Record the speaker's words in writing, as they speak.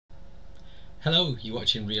Hello, you're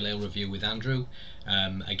watching Real Ale Review with Andrew.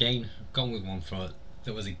 Again, I've gone with one for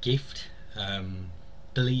that was a gift.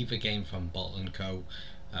 Believe again from Bottle & Co.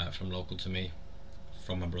 From local to me,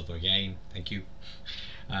 from my brother again. Thank you.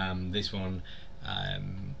 This one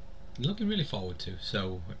looking really forward to.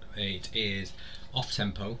 So it is Off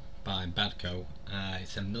Tempo by Badco.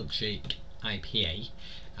 It's a Milkshake IPA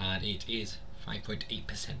and it is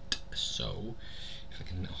 5.8%. So if I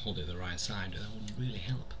can hold it the right side, that would really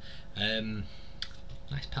help.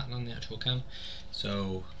 Nice pattern on the actual can.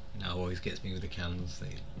 So that always gets me with the cans.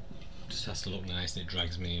 It just has to look nice and it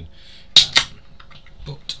drags me in.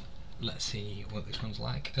 But let's see what this one's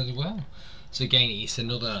like as well. So again, it's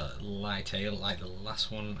another light ale like the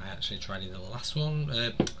last one. I actually tried it the last one,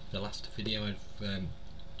 the last video I've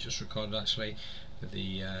just recorded actually, with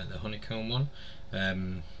the honeycomb one.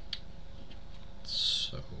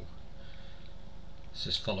 So this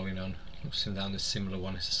is following on. Looks down the similar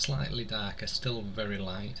one. It's slightly darker, still very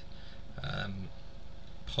light.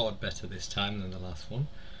 Poured better this time than the last one.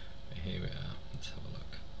 But here we are. Let's have a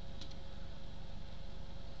look.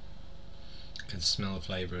 I can smell the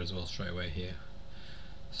flavour as well straight away here.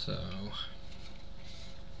 So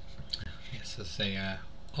yes, as I say,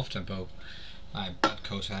 Off Tempo.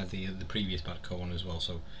 Badco, so I had the previous Badco one as well.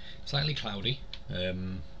 So slightly cloudy.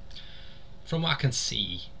 From what I can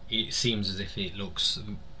see, it seems as if it looks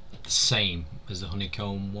the same as the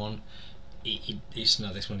honeycomb one. It's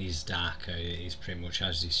not. This one is darker. It is pretty much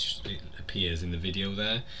as it appears in the video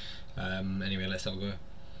there. Anyway, let's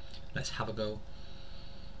have a go.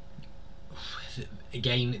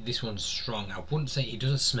 Again, this one's strong. I wouldn't say it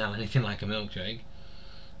doesn't smell anything like a milkshake.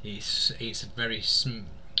 It's very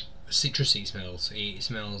citrusy smells. It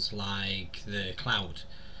smells like the cloud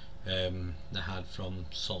I had from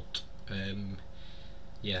Salt.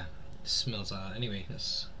 Yeah, it smells like that. Anyway,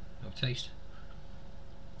 let's have a taste.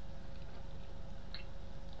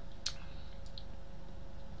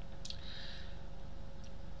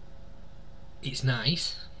 It's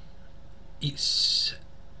nice. It's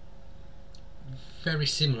very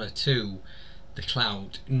similar to the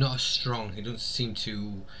cloud, not as strong. It doesn't seem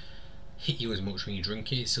to hit you as much when you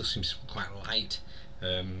drink it. It still seems quite light.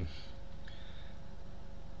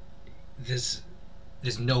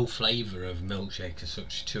 There's no flavour of milkshake as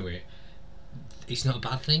such to it. It's not a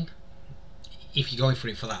bad thing. If you're going for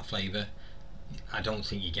it for that flavour, I don't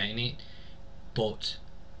think you're getting it. But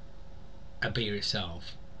a beer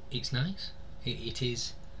itself, it's nice. It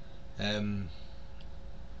is a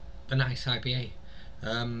nice IPA.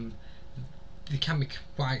 They can be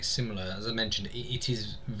quite similar, as I mentioned. It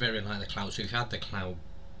is very like the cloud. So if you had the cloud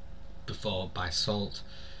before by Salt,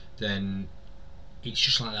 then it's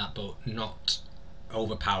just like that, but not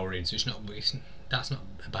overpowering. So that's not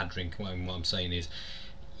a bad drink. What I'm saying is,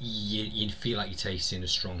 you'd feel like you're tasting a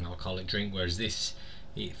strong alcoholic drink, whereas this,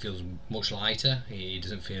 it feels much lighter. It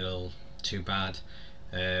doesn't feel too bad.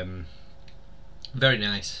 Very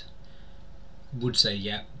nice. Would say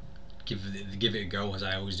yeah, give it a go, as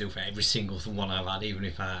I always do for every single one I've had, even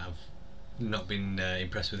if I've not been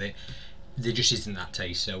impressed with it. There just isn't that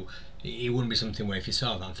taste, so it wouldn't be something where if you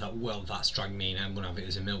saw that and thought, well, that's dragged me in, I'm going to have it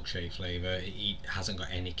as a milkshake flavour. It hasn't got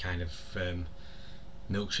any kind of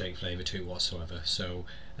milkshake flavour to it whatsoever. So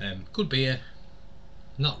good beer,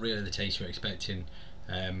 not really the taste you're expecting.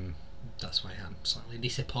 That's why I'm slightly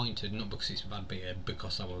disappointed, not because it's a bad beer,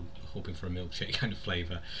 because I was hoping for a milkshake kind of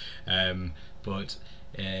flavour. But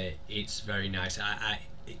it's very nice.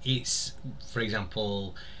 It's, for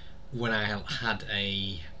example, when I had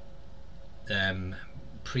a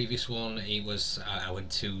previous one, it was I went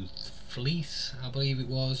to Fleece, I believe it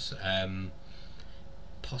was,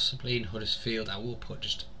 possibly in Huddersfield. I will put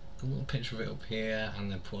just a little picture of it up here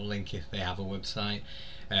and then put a link if they have a website.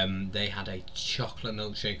 They had a chocolate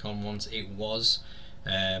milkshake on once. It was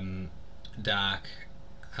dark.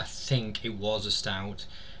 I think it was a stout,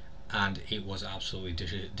 and it was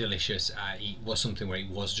absolutely delicious. It was something where it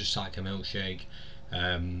was just like a milkshake.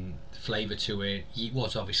 Flavour to it. It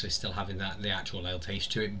was obviously still having the actual ale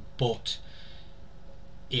taste to it, but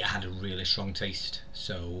it had a really strong taste.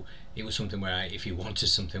 So it was something where if you wanted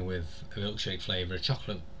something with a milkshake flavour, a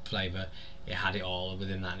chocolate flavour, it had it all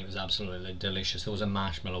within that, and it was absolutely delicious. There was a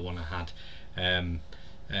marshmallow one I had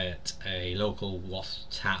at a local Wath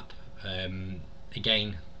tap.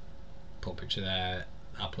 Again, put a picture there.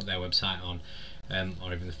 I'll put their website on,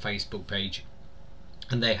 or even the Facebook page.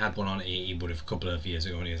 And they had one on, it would have a couple of years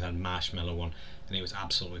ago, and it had a marshmallow one, and it was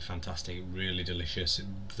absolutely fantastic, really delicious.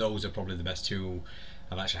 Those are probably the best two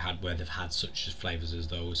I've actually had where they've had such flavours as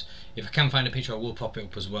those. If I can find a picture, I will pop it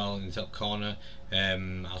up as well in the top corner.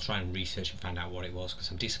 I'll try and research and find out what it was,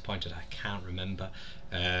 because I'm disappointed I can't remember.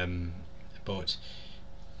 but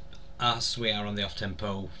as we are on the off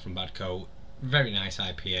tempo from Badco, very nice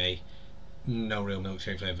IPA, no real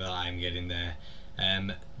milkshake flavour that I'm getting there.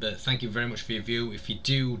 But thank you very much for your view. If you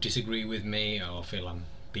do disagree with me or feel I'm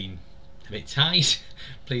being a bit tight,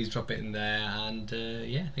 please drop it in there. And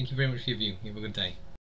yeah, thank you very much for your view. You have a good day.